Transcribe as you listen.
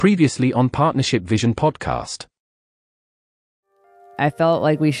Previously on Partnership Vision Podcast. I felt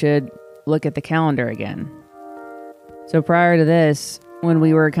like we should look at the calendar again. So prior to this, when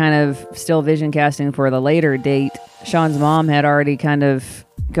we were kind of still vision casting for the later date, Sean's mom had already kind of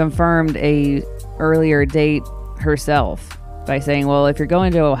confirmed a earlier date herself by saying, well, if you're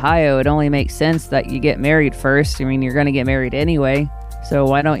going to Ohio, it only makes sense that you get married first. I mean, you're going to get married anyway. So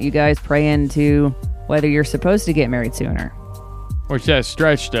why don't you guys pray into whether you're supposed to get married sooner? Which that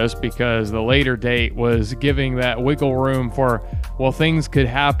stretched us because the later date was giving that wiggle room for, well, things could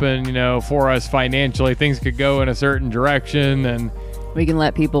happen, for us financially. Things could go in a certain direction, and we can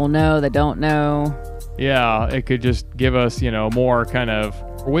let people know that don't know. Yeah, it could just give us, more kind of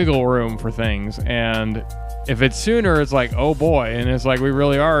wiggle room for things. And if it's sooner, it's like, oh boy. And it's like we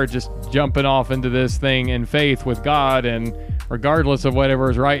really are just jumping off into this thing in faith with God, and regardless of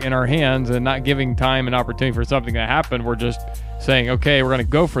whatever is right in our hands and not giving time and opportunity for something to happen, we're just saying, okay, we're going to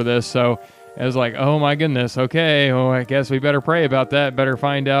go for this. So it was like, oh my goodness, okay, well, I guess we better pray about that. Better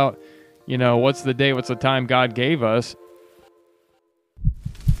find out, what's the day, what's the time God gave us.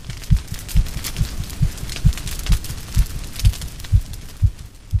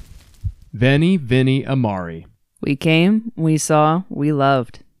 Vinny Amari. We came, we saw, we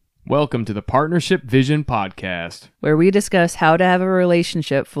loved. Welcome to the Partnership Vision Podcast, where we discuss how to have a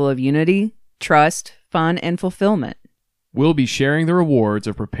relationship full of unity, trust, fun, and fulfillment. We'll be sharing the rewards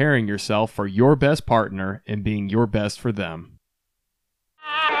of preparing yourself for your best partner and being your best for them.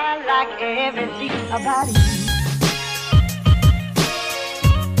 I like everything about you.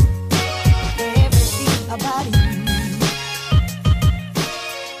 Everything about you.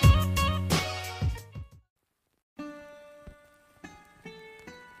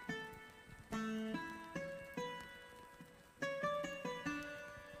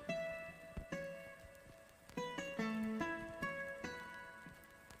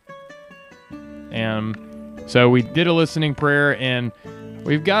 And so we did a listening prayer, and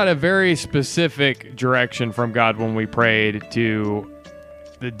we've got a very specific direction from God when we prayed to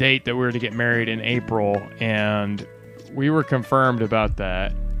the date that we were to get married in April, and we were confirmed about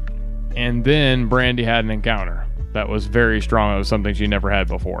that. And then Brandy had an encounter that was very strong. It was something she never had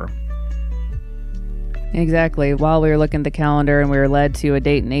before. Exactly. While we were looking at the calendar and we were led to a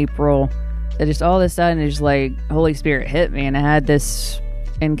date in April, that just all of a sudden it's just like Holy Spirit hit me, and I had this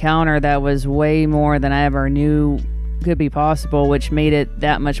encounter that was way more than I ever knew could be possible, which made it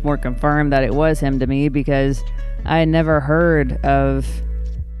that much more confirmed that it was him to me, because I had never heard of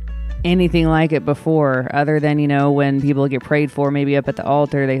anything like it before, other than, when people get prayed for, maybe up at the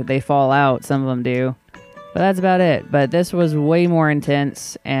altar, they fall out. Some of them do. But that's about it. But this was way more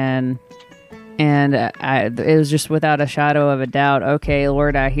intense, and it was just without a shadow of a doubt, okay,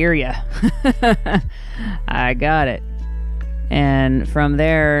 Lord, I hear you. I got it. And from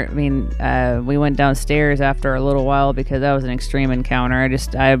there, we went downstairs after a little while because that was an extreme encounter.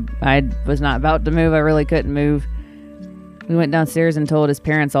 I was not about to move. I really couldn't move. We went downstairs and told his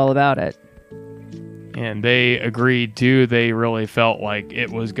parents all about it. And they agreed too. They really felt like it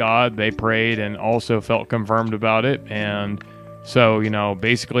was God. They prayed and also felt confirmed about it. And so,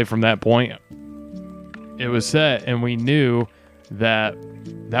 basically from that point, it was set, and we knew that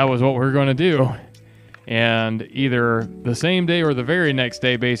was what we were going to do. And either the same day or the very next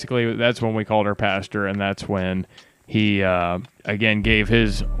day, basically, that's when we called our pastor, and that's when he, again, gave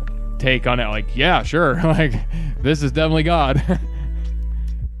his take on it, like, yeah, sure, like, this is definitely God.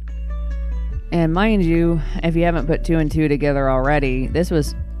 And mind you, if you haven't put two and two together already, this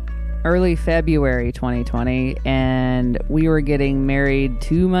was early February 2020, and we were getting married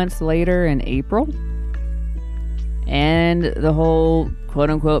 2 months later in April. And the whole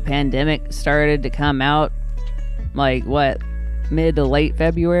quote-unquote pandemic started to come out, like, mid to late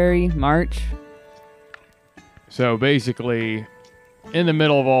February, March? So basically, in the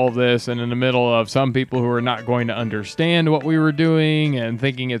middle of all of this, and in the middle of some people who are not going to understand what we were doing and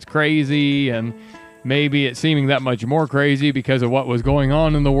thinking it's crazy, and maybe it seeming that much more crazy because of what was going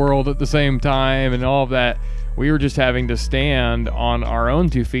on in the world at the same time and all of that, we were just having to stand on our own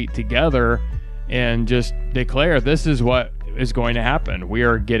 2 feet together and just declare this is what is going to happen. We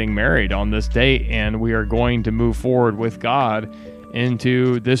are getting married on this date, and we are going to move forward with God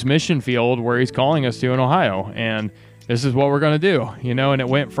into this mission field where he's calling us to in Ohio. And this is what we're going to do, and it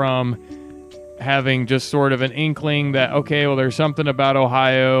went from having just sort of an inkling that, okay, well, there's something about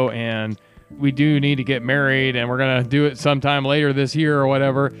Ohio and we do need to get married and we're going to do it sometime later this year or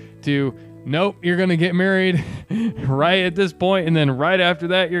whatever, to nope, you're going to get married right at this point, and then right after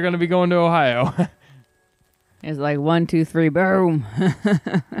that, you're going to be going to Ohio. It's like 1, 2, 3, boom.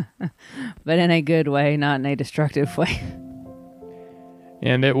 But in a good way, not in a destructive way.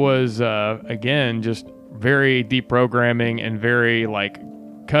 And it was, again, just very deprogramming and very like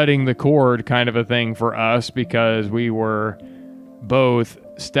cutting the cord kind of a thing for us, because we were both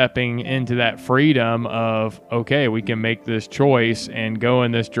stepping into that freedom of, okay, we can make this choice and go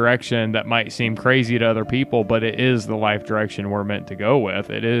in this direction that might seem crazy to other people, but it is the life direction we're meant to go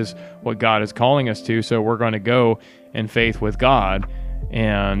with. It is what God is calling us to. So we're going to go in faith with God,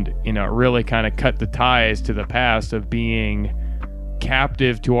 and, you know, really kind of cut the ties to the past of being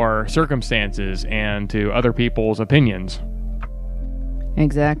captive to our circumstances and to other people's opinions.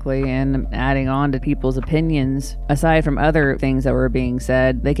 Exactly, and adding on to people's opinions, aside from other things that were being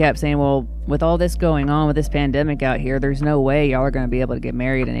said, they kept saying, well, with all this going on, with this pandemic out here, there's no way y'all are going to be able to get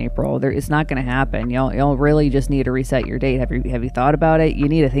married in April. It's not going to happen. Y'all really just need to reset your date. Have you thought about it? You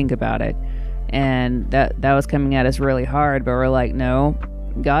need to think about it. And that was coming at us really hard, but we're like, no,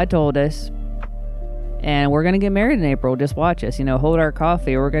 God told us, and we're going to get married in April. Just watch us, hold our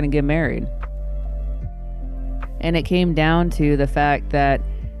coffee, we're going to get married. And it came down to the fact that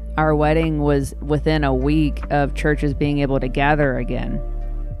our wedding was within a week of churches being able to gather again.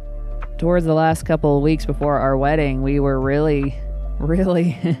 Towards the last couple of weeks before our wedding, we were really,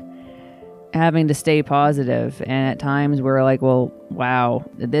 really having to stay positive. And at times we were like, well, wow,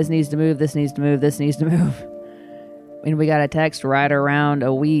 this needs to move, this needs to move, this needs to move. And we got a text right around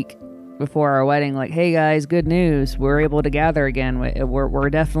a week before our wedding, like, hey guys, good news, we're able to gather again. We're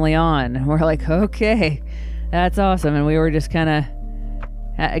definitely on. And we're like, okay. That's awesome. And we were just kind of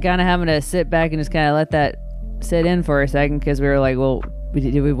having to sit back and just kind of let that sit in for a second, because we were like, well,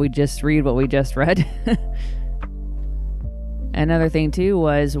 did we just read what we just read? Another thing too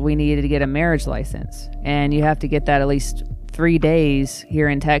was we needed to get a marriage license, and you have to get that at least 3 days here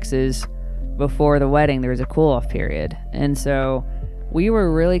in Texas before the wedding. There was a cool-off period. And so we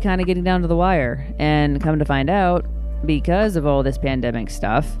were really kind of getting down to the wire, and come to find out, because of all this pandemic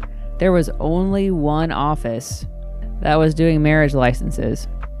stuff, there was only one office that was doing marriage licenses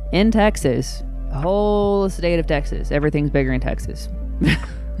in Texas, the whole state of Texas. Everything's bigger in Texas.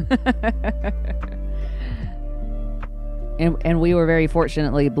 and we were very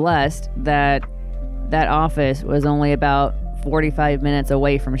fortunately blessed that that office was only about 45 minutes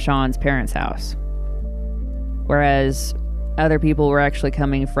away from Sean's parents' house. Whereas other people were actually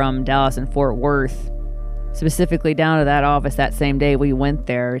coming from Dallas and Fort Worth, specifically down to that office that same day we went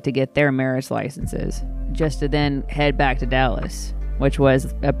there to get their marriage licenses, just to then head back to Dallas, which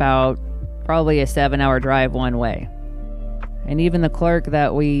was about probably a 7-hour drive one way. And even the clerk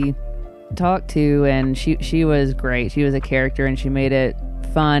that we talked to, and she was great. She was a character, and she made it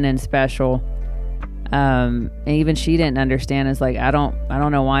fun and special. And even she didn't understand. It's like, I don't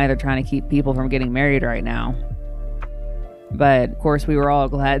know why they're trying to keep people from getting married right now. But of course, we were all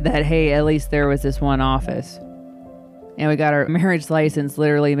glad that, hey, at least there was this one office. And we got our marriage license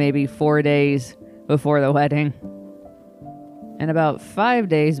literally maybe 4 days before the wedding. And about 5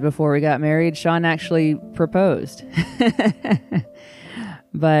 days before we got married, Sean actually proposed.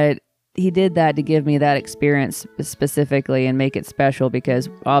 But he did that to give me that experience specifically and make it special, because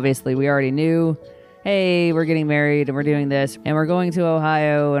obviously we already knew, hey, we're getting married and we're doing this and we're going to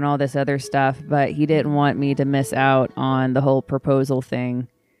Ohio and all this other stuff, but he didn't want me to miss out on the whole proposal thing.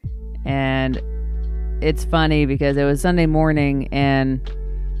 And it's funny because it was Sunday morning and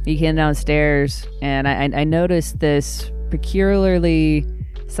he came downstairs, and I noticed this peculiarly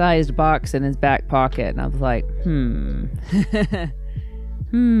sized box in his back pocket, and I was like,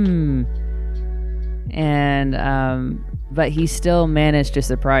 and but he still managed to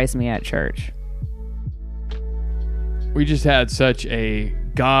surprise me at church. We just had such a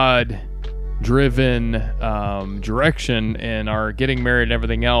God-driven direction in our getting married and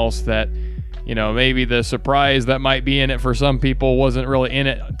everything else that, maybe the surprise that might be in it for some people wasn't really in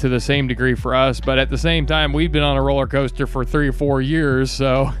it to the same degree for us. But at the same time, we've been on a roller coaster for 3 or 4 years,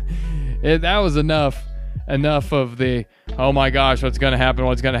 so that was enough of the, oh my gosh, what's going to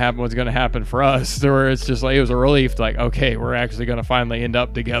happen for us, where it's just like, it was a relief, like, okay, we're actually going to finally end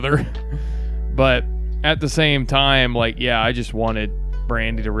up together. But at the same time, like, yeah, I just wanted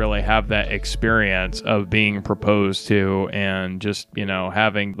Brandy to really have that experience of being proposed to, and just,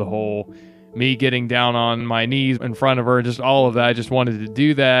 having the whole me getting down on my knees in front of her, just all of that. I just wanted to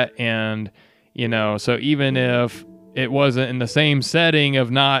do that. And, so even if it wasn't in the same setting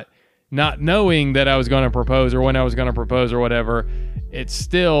of not knowing that I was going to propose or when I was going to propose or whatever, it's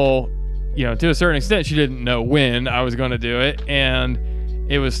still, to a certain extent, she didn't know when I was going to do it. And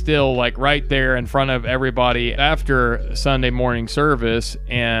it was still like right there in front of everybody after Sunday morning service,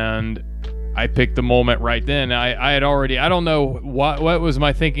 and I picked the moment right then. I had already, I don't know what was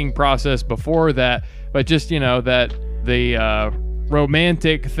my thinking process before that, but just, that the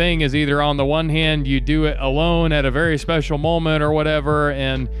romantic thing is either on the one hand you do it alone at a very special moment or whatever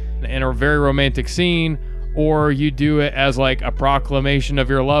and in a very romantic scene, or you do it as like a proclamation of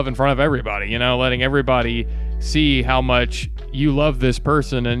your love in front of everybody, you know, letting everybody see how much you love this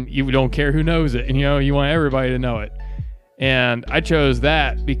person and you don't care who knows it, and you know, you want everybody to know it. And I chose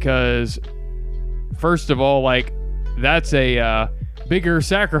that because, first of all, like, that's a bigger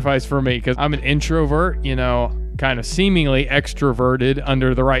sacrifice for me because I'm an introvert, you know, kind of seemingly extroverted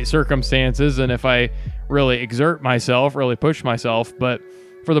under the right circumstances, and if I really exert myself, really push myself. But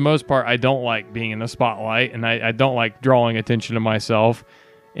for the most part, I don't like being in the spotlight, and I don't like drawing attention to myself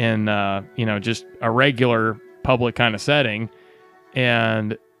in you know, just a regular public kind of setting.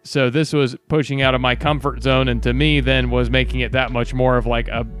 And so this was pushing out of my comfort zone, and to me then was making it that much more of like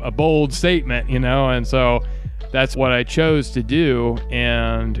a bold statement, you know. And so that's what I chose to do,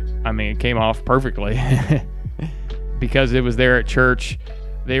 and I mean, it came off perfectly. Because it was there at church,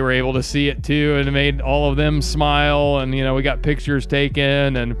 they were able to see it too, and it made all of them smile, and you know, we got pictures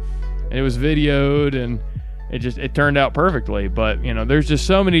taken, and it was videoed, and it turned out perfectly. But you know, there's just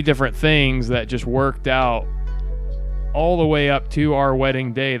so many different things that just worked out all the way up to our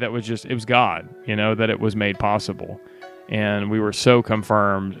wedding day. That was just, it was God, you know, that it was made possible. And we were so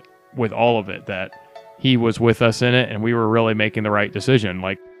confirmed with all of it that He was with us in it, and we were really making the right decision.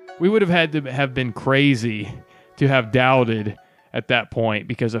 Like, we would have had to have been crazy to have doubted at that point,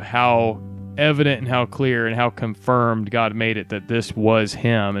 because of how evident and how clear and how confirmed God made it that this was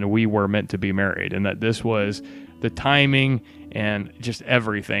Him and we were meant to be married, and that this was the timing and just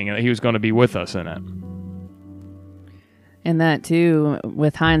everything, and that He was going to be with us in it. And that too,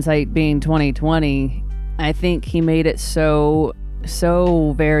 with hindsight being 2020, I think He made it so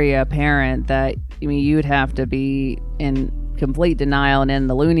very apparent that, I mean, you'd have to be in complete denial and in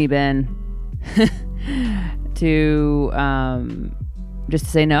the loony bin to just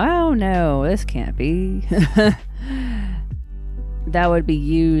to say, no, this can't be. That would be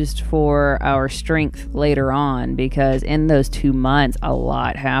used for our strength later on, because in those 2 months, a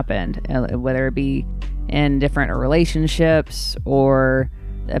lot happened, whether it be in different relationships or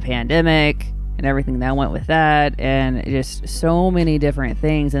a pandemic and everything that went with that, and just so many different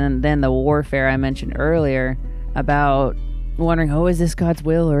things. And then the warfare I mentioned earlier about wondering, is this God's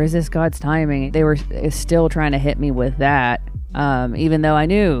will or is this God's timing? They were still trying to hit me with that, even though I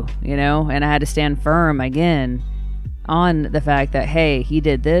knew, you know, and I had to stand firm again on the fact that, hey, He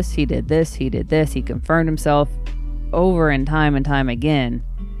did this, He did this, He did this. He confirmed Himself over and time again.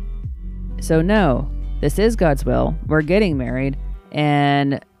 So no, this is God's will. We're getting married,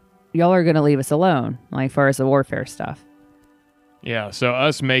 and y'all are going to leave us alone, like, far as the warfare stuff. Yeah, so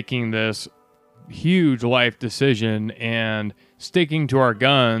us making this huge life decision and sticking to our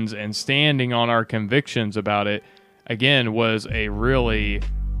guns and standing on our convictions about it, again, was a really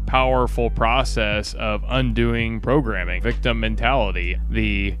powerful process of undoing programming, victim mentality,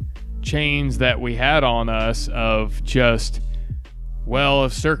 the chains that we had on us of just, well,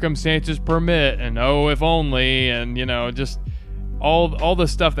 if circumstances permit, and if only, and you know, just all the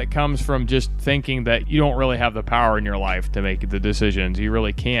stuff that comes from just thinking that you don't really have the power in your life to make the decisions. You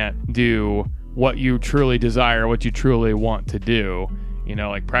really can't do what you truly desire, what you truly want to do. You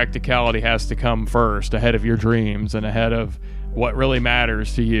know, like, practicality has to come first, ahead of your dreams and ahead of what really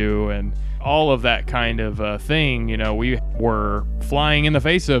matters to you, and all of that kind of thing. You know, we were flying in the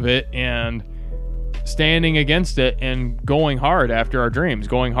face of it and standing against it and going hard after our dreams,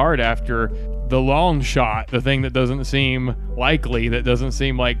 going hard after the long shot, the thing that doesn't seem likely, that doesn't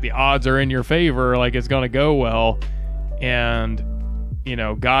seem like the odds are in your favor, like it's going to go well. And you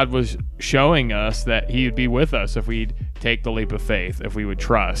know, God was showing us that He would be with us if we'd take the leap of faith, if we would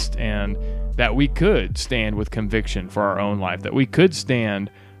trust, and that we could stand with conviction for our own life, that we could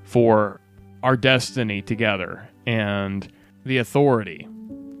stand for our destiny together. And the authority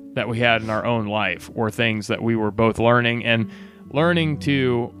that we had in our own life were things that we were both learning, and learning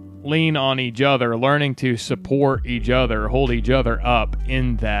to lean on each other, learning to support each other, hold each other up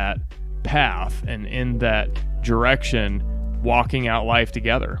in that path and in that direction, walking out life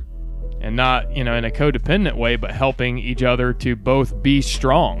together. And not, you know, in a codependent way, but helping each other to both be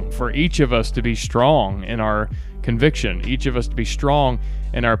strong, for each of us to be strong in our conviction, each of us to be strong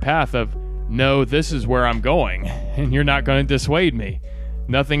in our path of, no, this is where I'm going, and you're not going to dissuade me.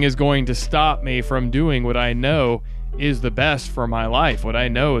 Nothing is going to stop me from doing what I know is the best for my life, what I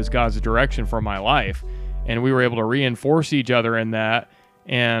know is God's direction for my life. And we were able to reinforce each other in that.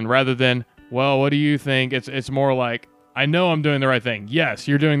 And rather than, well, what do you think? It's more like, I know I'm doing the right thing. Yes,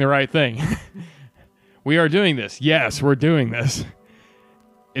 you're doing the right thing. We are doing this. Yes, we're doing this.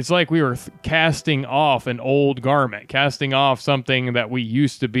 it's like we were casting off an old garment, casting off something that we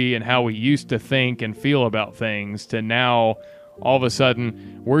used to be and how we used to think and feel about things, to now all of a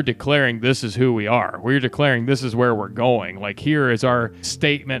sudden we're declaring this is who we are. We're declaring this is where we're going. Like, here is our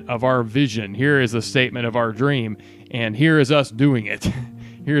statement of our vision. Here is the statement of our dream. And here is us doing it.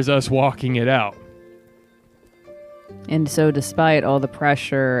 Here's us walking it out. And so despite all the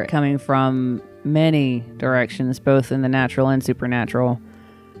pressure coming from many directions, both in the natural and supernatural,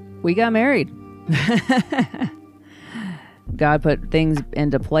 we got married. God put things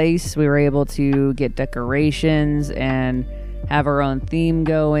into place. We were able to get decorations and have our own theme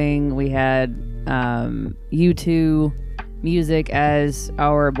going. We had U2 music as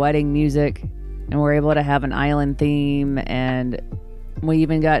our wedding music, and we're able to have an island theme, and we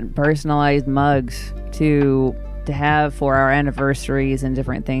even got personalized mugs to have for our anniversaries and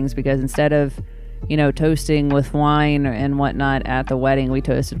different things, because instead of toasting with wine and whatnot at the wedding, we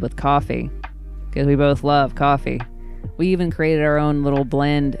toasted with coffee because we both love coffee. We even created our own little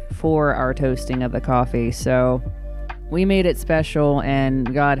blend for our toasting of the coffee. So we made it special,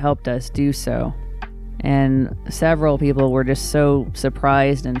 and God helped us do so. And several people were just so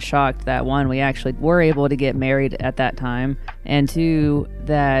surprised and shocked that, one, we actually were able to get married at that time, and two,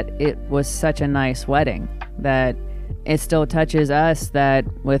 that it was such a nice wedding that it still touches us, that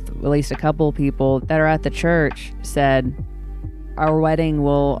with at least a couple people that are at the church said our wedding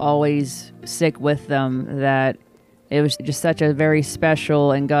will always stick with them, that it was just such a very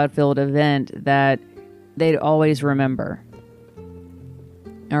special and God-filled event that they'd always remember.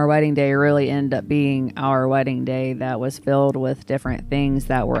 Our wedding day really ended up being our wedding day that was filled with different things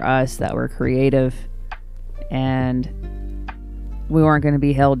that were us, that were creative, and we weren't going to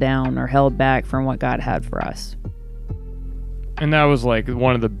be held down or held back from what God had for us. And that was like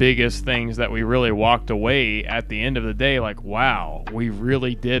one of the biggest things that we really walked away at the end of the day, like, wow, we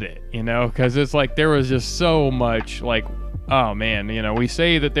really did it, because it's like there was just so much, like, oh man, we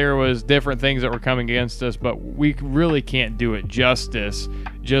say that there was different things that were coming against us, but we really can't do it justice.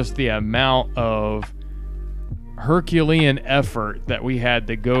 Just the amount of Herculean effort that we had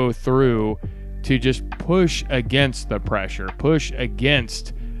to go through to just push against the pressure, push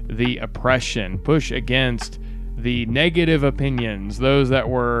against the oppression, push against the negative opinions, those that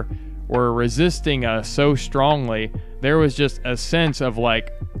were resisting us so strongly. There was just a sense of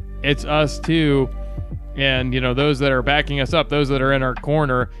like, it's us too. And, those that are backing us up, those that are in our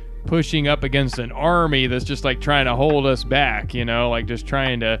corner, pushing up against an army that's just like trying to hold us back, like just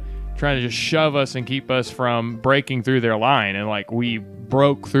trying to just shove us and keep us from breaking through their line. And like, we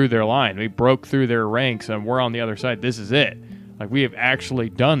broke through their line. We broke through their ranks, and we're on the other side. This is it. Like, we have actually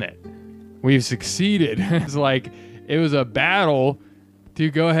done it. We've succeeded. It's like, it was a battle to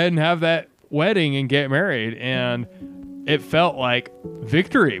go ahead and have that wedding and get married. And it felt like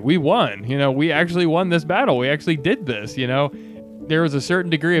victory. We won. We actually won this battle. We actually did this. There was a certain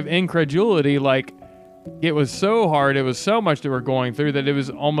degree of incredulity. Like, it was so hard. It was so much that we're going through that it was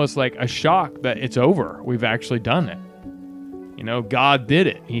almost like a shock that it's over. We've actually done it. God did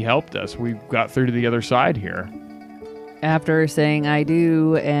it. He helped us. We got through to the other side here. After saying I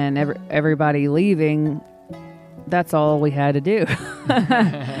do and everybody leaving, that's all we had to do.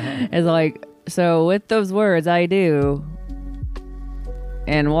 It's like, so with those words, I do,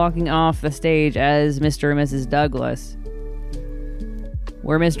 and walking off the stage as Mr. and Mrs. Douglas.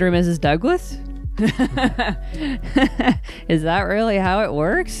 We're Mr. and Mrs. Douglas? Is that really how it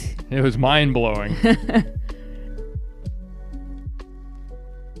works? It was mind-blowing.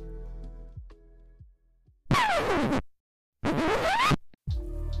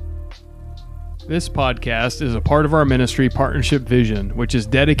 This podcast is a part of our ministry, Partnership Vision, which is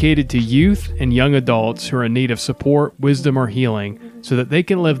dedicated to youth and young adults who are in need of support, wisdom, or healing so that they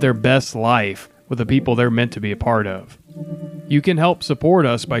can live their best life with the people they're meant to be a part of. You can help support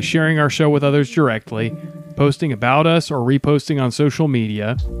us by sharing our show with others directly, posting about us or reposting on social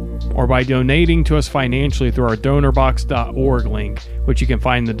media, or by donating to us financially through our donorbox.org link, which you can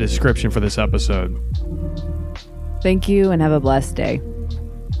find in the description for this episode. Thank you, and have a blessed day.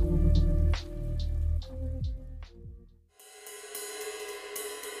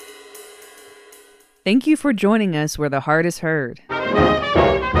 Thank you for joining us where the heart is heard.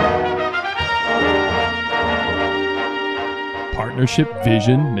 Partnership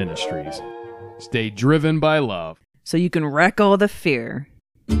Vision Ministries. Stay driven by love, so you can wreck all the fear.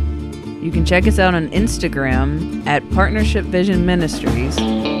 You can check us out on Instagram at Partnership Vision Ministries,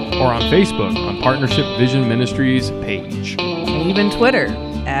 or on Facebook on Partnership Vision Ministries page, and even Twitter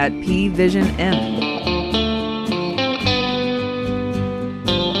at PVisionM.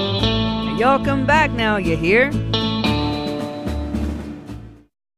 Y'all come back now, you hear?